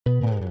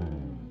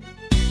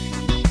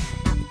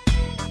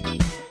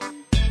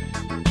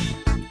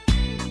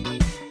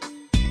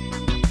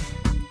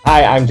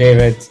Hi, I'm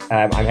David.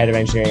 I'm head of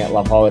engineering at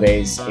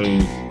Loveholidays,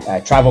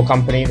 a travel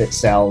company that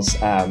sells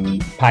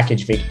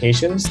package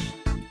vacations.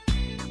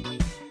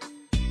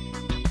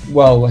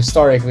 Well,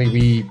 historically,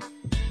 we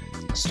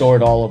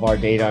stored all of our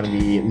data and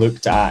we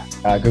looked at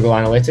Google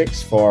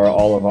Analytics for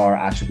all of our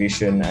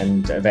attribution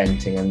and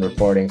eventing and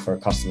reporting for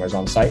customers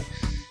on site.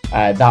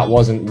 That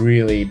wasn't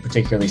really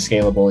particularly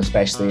scalable,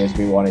 especially as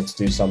we wanted to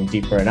do some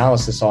deeper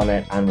analysis on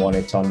it and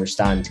wanted to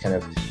understand kind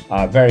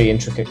of very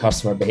intricate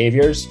customer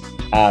behaviors.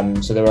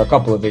 So there were a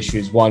couple of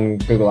issues. One,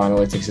 Google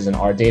Analytics isn't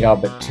our data,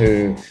 but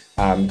two,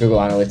 Google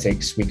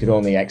Analytics, we could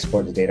only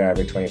export the data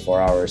every 24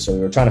 hours. So we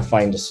were trying to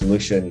find a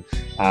solution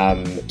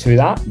to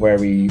that, where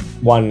we,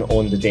 one,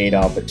 owned the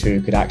data, but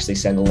two, could actually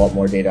send a lot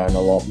more data and a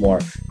lot more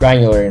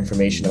granular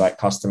information about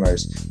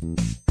customers.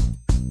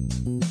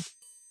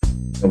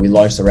 We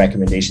launched the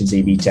recommendations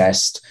A/B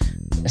test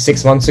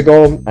 6 months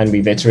ago, and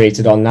we've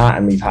iterated on that,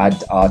 and we've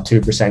had a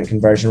 2%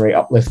 conversion rate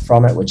uplift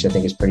from it, which I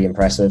think is pretty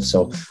impressive.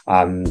 So,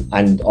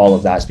 and all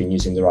of that's been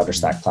using the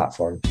RudderStack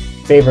platform.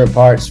 Favorite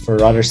parts for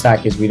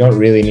RudderStack is we don't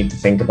really need to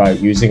think about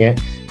using it.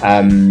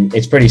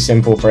 It's pretty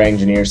simple for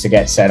engineers to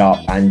get set up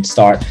and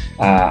start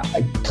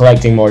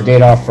collecting more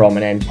data from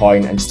an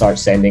endpoint and start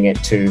sending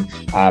it to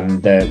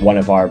one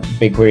of our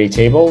BigQuery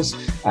tables.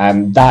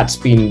 That's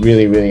been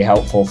really, really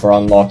helpful for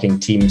unlocking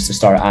teams to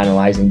start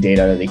analyzing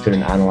data that they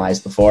couldn't analyze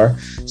before.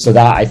 So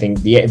that, I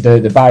think,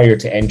 the barrier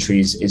to entry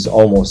is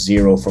almost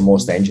zero for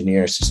most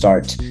engineers to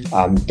start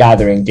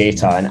gathering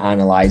data and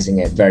analyzing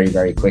it very,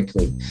 very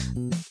quickly.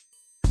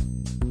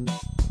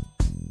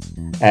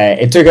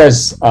 It took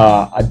us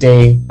a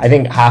day, I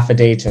think half a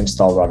day, to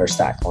install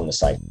RudderStack on the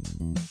site.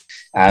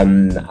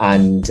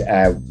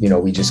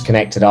 We just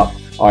connected up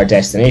our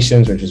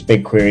destinations, which was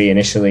BigQuery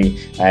initially,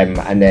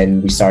 and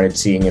then we started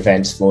seeing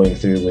events flowing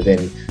through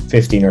within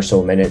 15 or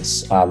so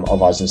minutes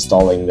of us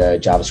installing the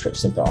JavaScript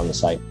snippet on the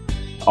site.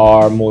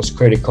 Our most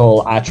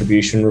critical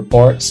attribution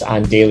reports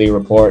and daily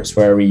reports,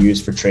 where we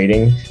use for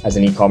trading as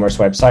an e-commerce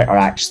website, are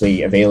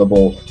actually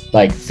available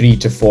like 3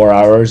 to 4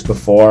 hours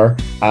before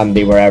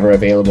they were ever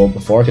available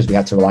before, because we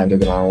had to rely on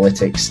Google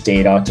Analytics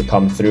data to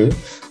come through.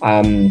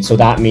 So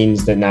that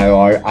means that now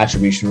our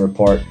attribution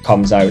report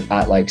comes out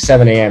at like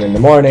 7 a.m. in the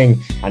morning,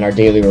 and our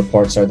daily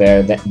reports are there,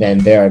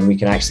 and we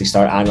can actually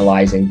start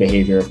analyzing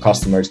behavior of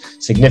customers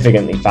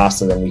significantly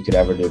faster than we could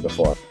ever do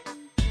before.